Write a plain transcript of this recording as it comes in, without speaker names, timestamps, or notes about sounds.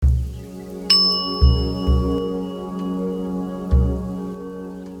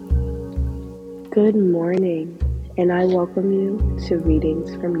Good morning, and I welcome you to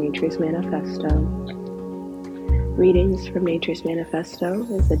Readings from Nature's Manifesto. Readings from Nature's Manifesto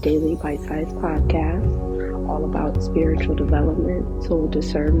is a daily bite-sized podcast all about spiritual development, soul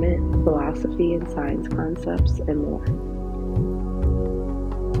discernment, philosophy and science concepts, and more.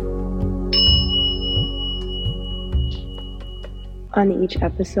 On each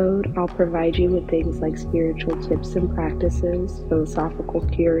episode, I'll provide you with things like spiritual tips and practices, philosophical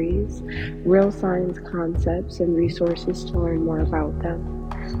theories, real science concepts, and resources to learn more about them,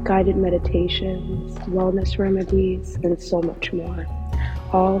 guided meditations, wellness remedies, and so much more,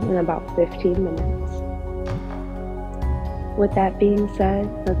 all in about 15 minutes. With that being said,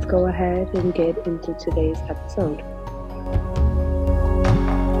 let's go ahead and get into today's episode.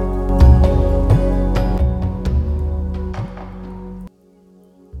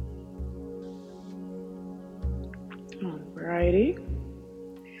 Alrighty,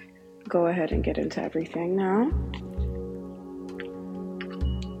 go ahead and get into everything now.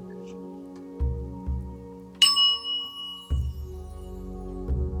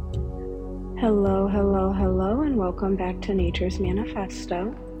 Hello, and welcome back to Nature's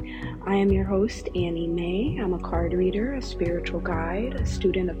Manifesto. I am your host, Annie Mae. I'm a card reader, a spiritual guide, a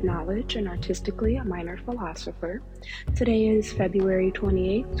student of knowledge, and artistically a minor philosopher. Today is February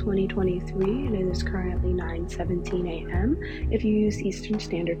 28th, 2023, and it is currently 9:17 a.m. if you use Eastern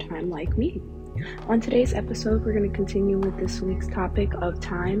Standard Time like me. On today's episode, we're going to continue with this week's topic of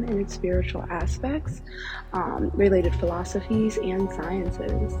time and its spiritual aspects, related philosophies and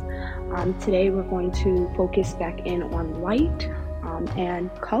sciences. Today, we're going to focus back in on light and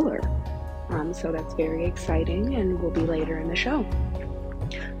color. So that's very exciting and will be later in the show.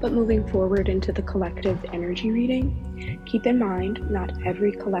 But moving forward into the collective energy reading, keep in mind, not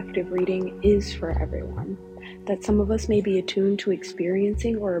every collective reading is for everyone. That some of us may be attuned to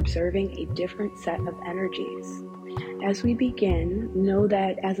experiencing or observing a different set of energies. As we begin, know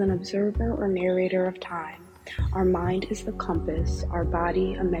that as an observer or narrator of time, our mind is the compass, our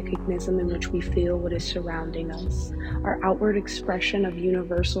body a mechanism in which we feel what is surrounding us. Our outward expression of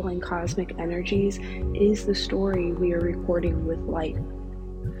universal and cosmic energies is the story we are recording with light,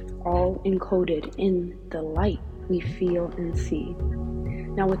 all encoded in the light we feel and see.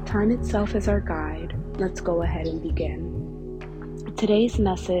 Now, with time itself as our guide, let's go ahead and begin. Today's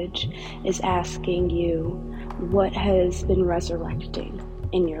message is asking you what has been resurrecting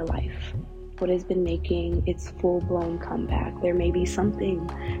in your life. What has been making its full-blown comeback. There may be something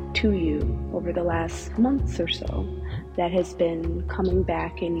to you over the last months or so that has been coming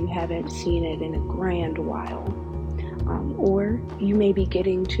back and you haven't seen it in a grand while. Or you may be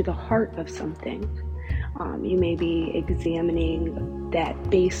getting to the heart of something. You may be examining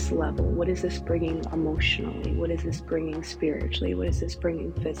that base level. What is this bringing emotionally? What is this bringing spiritually? What is this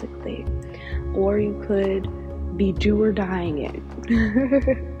bringing physically? Or you could be do or dying it.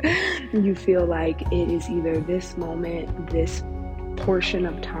 You feel like it is either this moment, this portion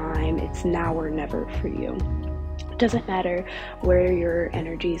of time, it's now or never for you. It doesn't matter where your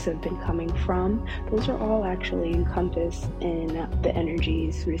energies have been coming from. Those are all actually encompassed in the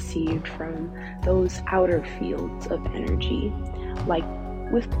energies received from those outer fields of energy, like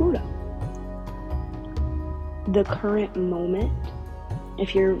with Pluto. The current moment,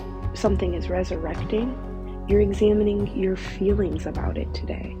 if something is resurrecting, you're examining your feelings about it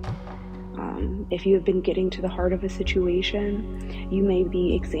today. If you have been getting to the heart of a situation, you may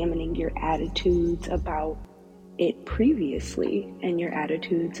be examining your attitudes about it previously and your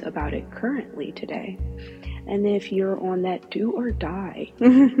attitudes about it currently today. And if you're on that do or die,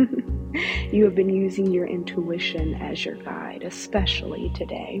 you have been using your intuition as your guide, especially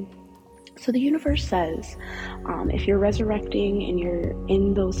today. So the universe says, if you're resurrecting and you're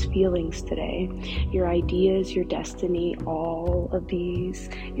in those feelings today, your ideas, your destiny, all of these,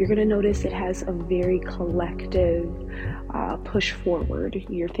 you're going to notice it has a very collective push forward.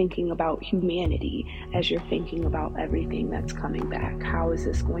 You're thinking about humanity as you're thinking about everything that's coming back. How is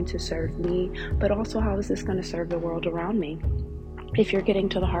this going to serve me? But also, how is this going to serve the world around me? If you're getting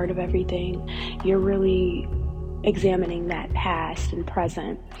to the heart of everything, you're really examining that past and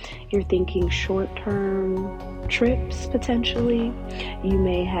present. You're thinking short-term trips potentially. You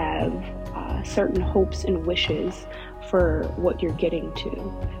may have certain hopes and wishes for what you're getting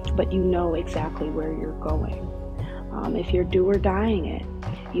to, but you know exactly where you're going. If you're do or dying it,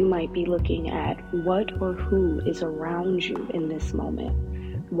 you might be looking at what or who is around you in this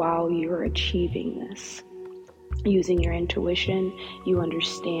moment while you're achieving this. Using your intuition, you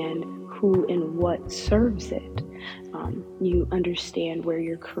understand who and what serves it. You understand where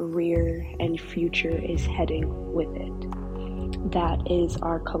your career and future is heading with it. That is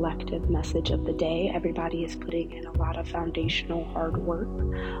our collective message of the day. Everybody is putting in a lot of foundational hard work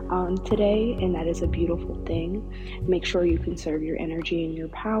today, and that is a beautiful thing. Make sure you conserve your energy and your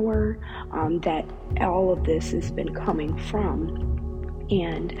power, that all of this has been coming from.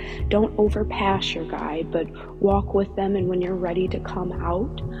 And don't overpass your guide, but walk with them. And when you're ready to come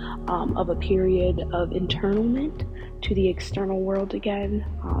out of a period of internment to the external world again,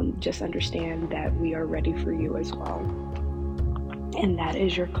 just understand that we are ready for you as well. And that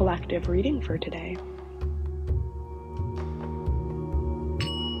is your collective reading for today.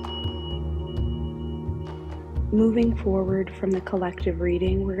 Moving forward from the collective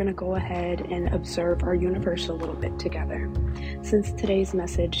reading, we're going to go ahead and observe our universe a little bit together. Since today's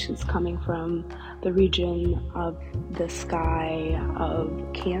message is coming from the region of the sky of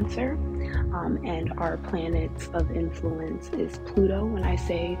Cancer, and our planets of influence is Pluto. When I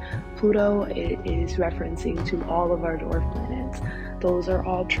say Pluto, it is referencing to all of our dwarf planets. Those are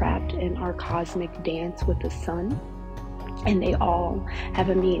all trapped in our cosmic dance with the sun, and they all have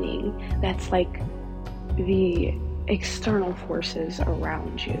a meaning. That's like the external forces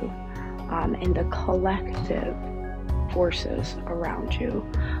around you, and the collective forces around you.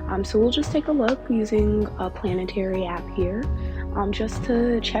 So we'll just take a look using a planetary app here, just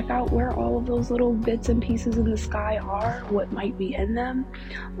to check out where all of those little bits and pieces in the sky are, what might be in them,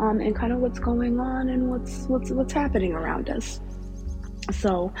 and kind of what's going on and what's happening around us.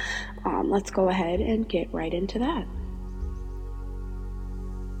 So let's go ahead and get right into that.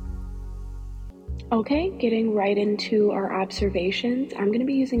 Okay, getting right into our observations. I'm going to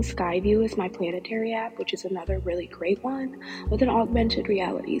be using Skyview as my planetary app, which is another really great one with an augmented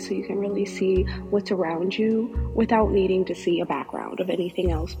reality, so you can really see what's around you without needing to see a background of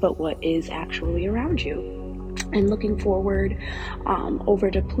anything else but what is actually around you. And looking forward over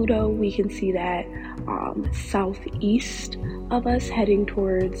to Pluto, we can see that southeast of us, heading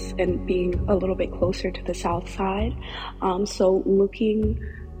towards and being a little bit closer to the south side. So looking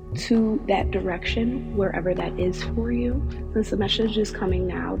to that direction, wherever that is for you. Since the message is coming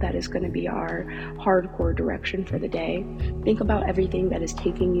now, that is going to be our hardcore direction for the day. Think about everything that is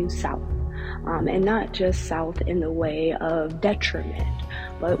taking you south, and not just south in the way of detriment,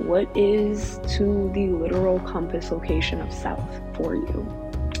 but what is to the literal compass location of south for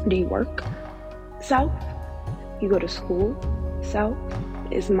you. Do you work south? You go to school south?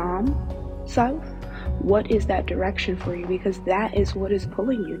 Is mom south? What is that direction for you? Because that is what is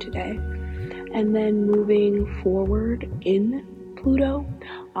pulling you today. And then moving forward in Pluto,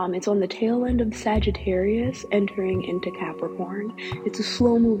 it's on the tail end of Sagittarius, entering into Capricorn. It's a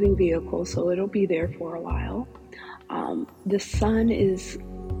slow moving vehicle, so it'll be there for a while. The sun is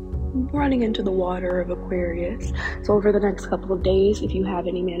running into the water of Aquarius. So over the next couple of days, if you have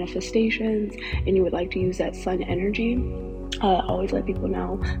any manifestations and you would like to use that sun energy, always let people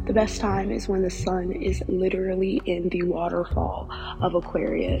know the best time is when the sun is literally in the waterfall of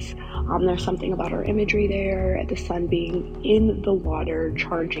Aquarius. There's something about our imagery there. The sun being in the water,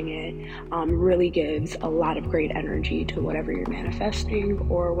 charging it, really gives a lot of great energy to whatever you're manifesting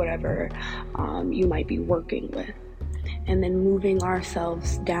or whatever you might be working with. And then moving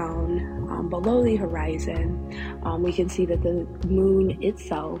ourselves down below the horizon, we can see that the moon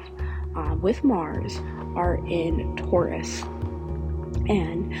itself with Mars are in Taurus.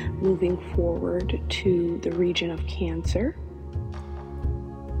 And moving forward to the region of Cancer,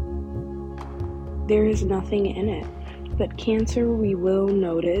 there is nothing in it. But Cancer, we will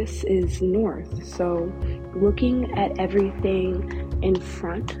notice, is north. So looking at everything in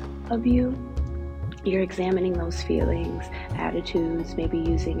front of you, you're examining those feelings, attitudes, maybe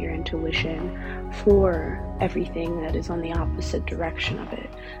using your intuition for everything that is on the opposite direction of it.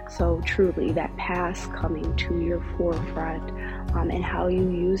 So truly that past coming to your forefront, and how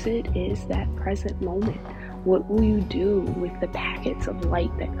you use it is that present moment. What will you do with the packets of light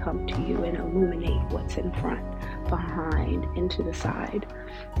that come to you and illuminate what's in front, behind, and to the side?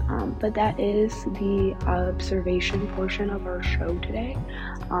 But that is the observation portion of our show today.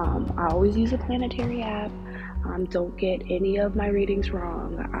 I always use a planetary app. Don't get any of my readings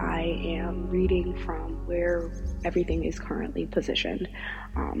wrong. I am reading from where everything is currently positioned.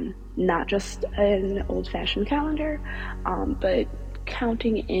 Not just an old-fashioned calendar, but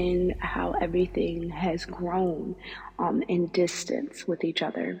counting in how everything has grown in distance with each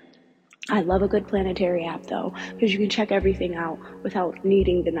other. I love a good planetary app though, because you can check everything out without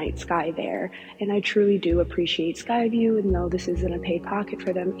needing the night sky there. And I truly do appreciate Skyview, and no, this isn't a pay pocket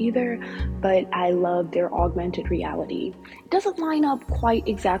for them either, but I love their augmented reality. It doesn't line up quite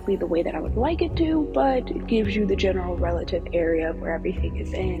exactly the way that I would like it to, but it gives you the general relative area of where everything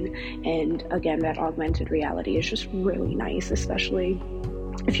is in. And again, that augmented reality is just really nice, especially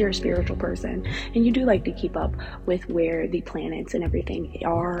if you're a spiritual person and you do like to keep up with where the planets and everything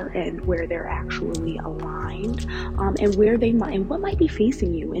are and where they're actually aligned, and where they might and what might be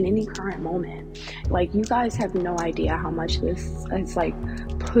facing you in any current moment. Like, you guys have no idea how much this has like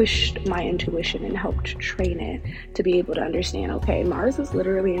pushed my intuition and helped train it to be able to understand, okay, Mars is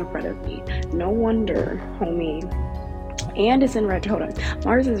literally in front of me. No wonder, homie. And it's in retrograde.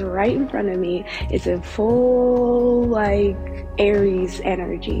 Mars is right in front of me. It's in full like Aries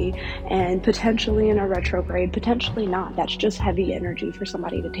energy, and potentially in a retrograde, potentially not. That's just heavy energy for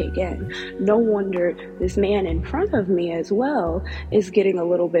somebody to take in. No wonder this man in front of me as well is getting a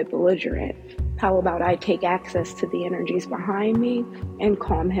little bit belligerent. How about I take access to the energies behind me and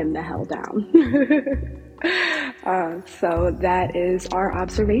calm him the hell down? So that is our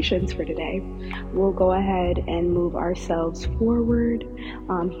observations for today. We'll go ahead and move ourselves forward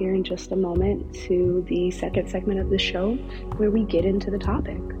here in just a moment to the second segment of the show, where we get into the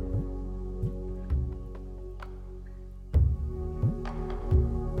topic.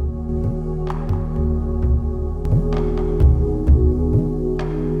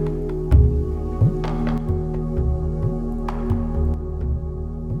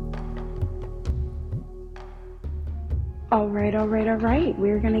 All right.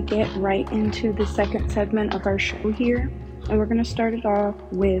 We're going to get right into the second segment of our show here. And we're going to start it off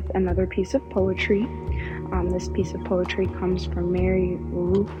with another piece of poetry. This piece of poetry comes from Mary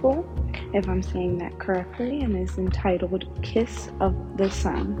Ruefle, if I'm saying that correctly, and is entitled Kiss of the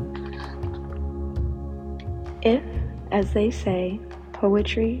Sun. If, as they say,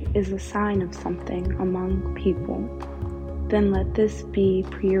 poetry is a sign of something among people, then let this be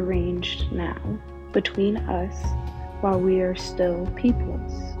prearranged now between us while we are still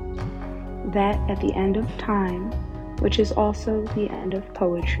peoples, that at the end of time, which is also the end of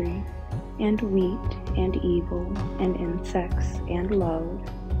poetry, and wheat, and evil, and insects, and love,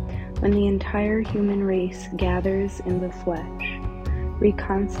 when the entire human race gathers in the flesh,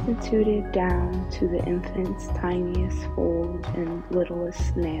 reconstituted down to the infant's tiniest fold and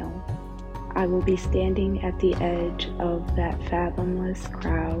littlest nail, I will be standing at the edge of that fathomless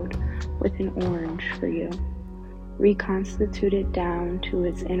crowd with an orange for you, reconstituted down to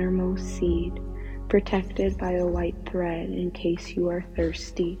its innermost seed, protected by a white thread in case you are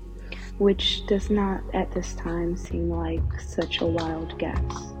thirsty, which does not at this time seem like such a wild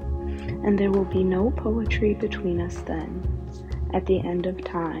guess. And there will be no poetry between us then, at the end of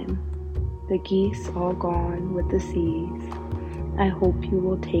time, the geese all gone with the seas. I hope you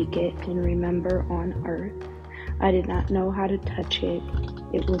will take it and remember on earth, I did not know how to touch it,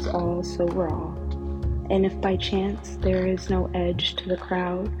 it was all so raw. And if by chance there is no edge to the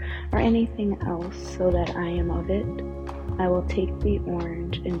crowd or anything else so that I am of it, I will take the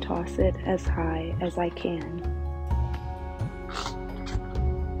orange and toss it as high as I can.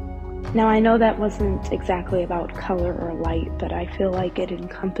 Now, I know that wasn't exactly about color or light, but I feel like it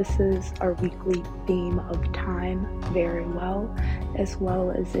encompasses our weekly theme of time very well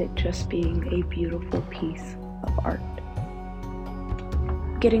as it just being a beautiful piece of art.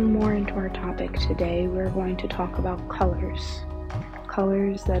 Getting more into our topic today, we're going to talk about colors.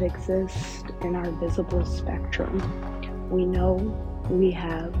 Colors that exist in our visible spectrum. We know we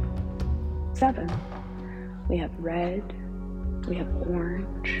have 7. We have red, we have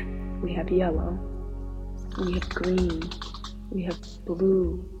orange, we have yellow, we have green, we have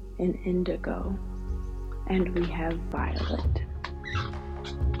blue and indigo, and we have violet.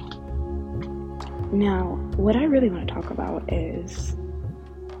 Now, what I really want to talk about is,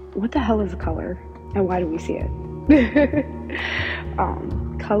 what the hell is a color and why do we see it?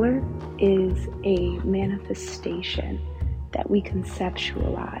 Color is a manifestation that we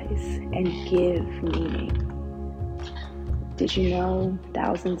conceptualize and give meaning. Did you know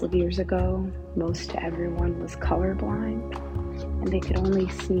thousands of years ago, most everyone was colorblind, and they could only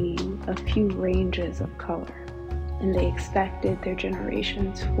see a few ranges of color, and they expected their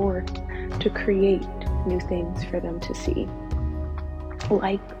generations forth to create new things for them to see,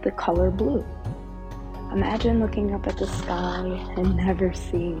 like the color blue. Imagine looking up at the sky and never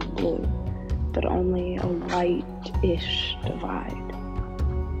seeing blue, but only a white-ish divide.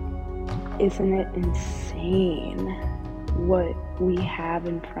 Isn't it insane what we have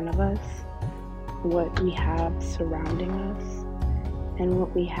in front of us, what we have surrounding us, and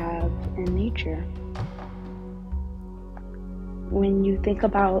what we have in nature. When you think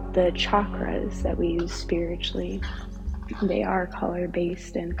about the chakras that we use spiritually, they are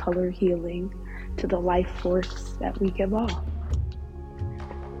color-based and color healing to the life force that we give off.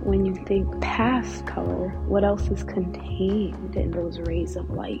 When you think past color, what else is contained in those rays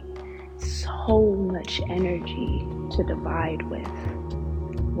of light? So much energy to divide with.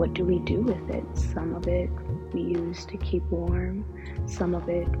 What do we do with it? Some of it we use to keep warm, some of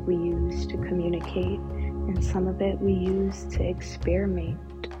it we use to communicate, and some of it we use to experiment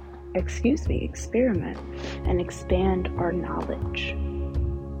and expand our knowledge.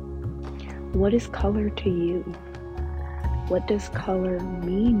 What is color to you? What does color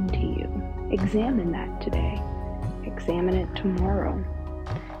mean to you? Examine that today. Examine it tomorrow.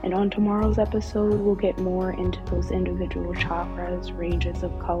 And on tomorrow's episode, we'll get more into those individual chakras, ranges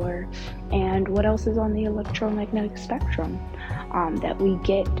of color, and what else is on the electromagnetic spectrum that we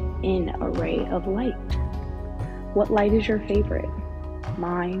get in a ray of light. What light is your favorite?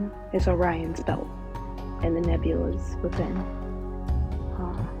 Mine is Orion's belt and the nebulas within.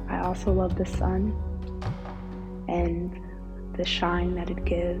 I also love the sun and the shine that it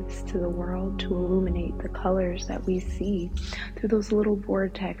gives to the world to illuminate the colors that we see through those little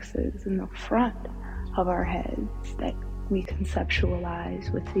vortexes in the front of our heads that we conceptualize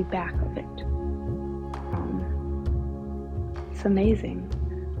with the back of it. It's amazing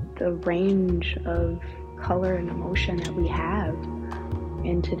the range of color and emotion that we have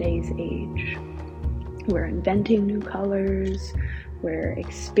in today's age. We're inventing new colors, we're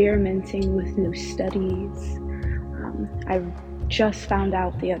experimenting with new studies. I just found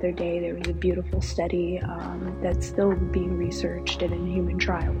out the other day there was a beautiful study that's still being researched and in human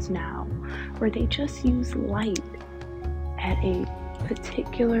trials now, where they just use light at a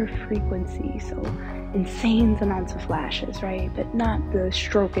particular frequency, so insane amounts of flashes, right? But not the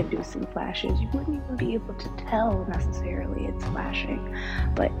stroke-inducing flashes. You wouldn't even be able to tell necessarily it's flashing,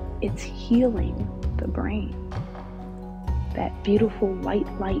 but it's healing the brain. That beautiful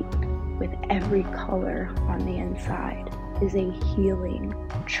white light with every color on the inside is a healing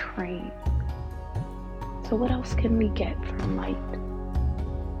train. So what else can we get from light?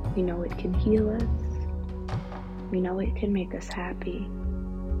 We know it can heal us. We know it can make us happy.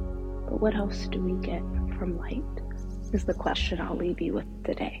 But what else do we get from light is the question I'll leave you with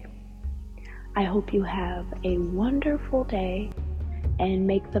today. I hope you have a wonderful day and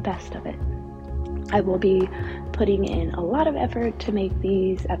make the best of it. I will be putting in a lot of effort to make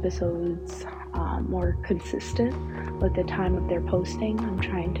these episodes more consistent with the time of their posting. I'm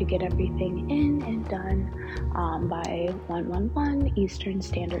trying to get everything in and done by 1:11 Eastern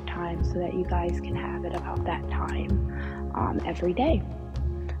Standard Time so that you guys can have it about that time every day.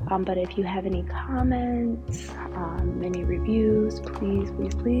 But if you have any comments, any reviews,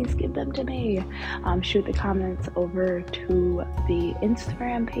 please give them to me. Shoot the comments over to the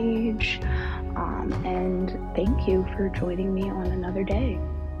Instagram page. And thank you for joining me on another day.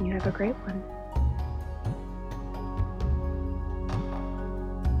 You have a great one.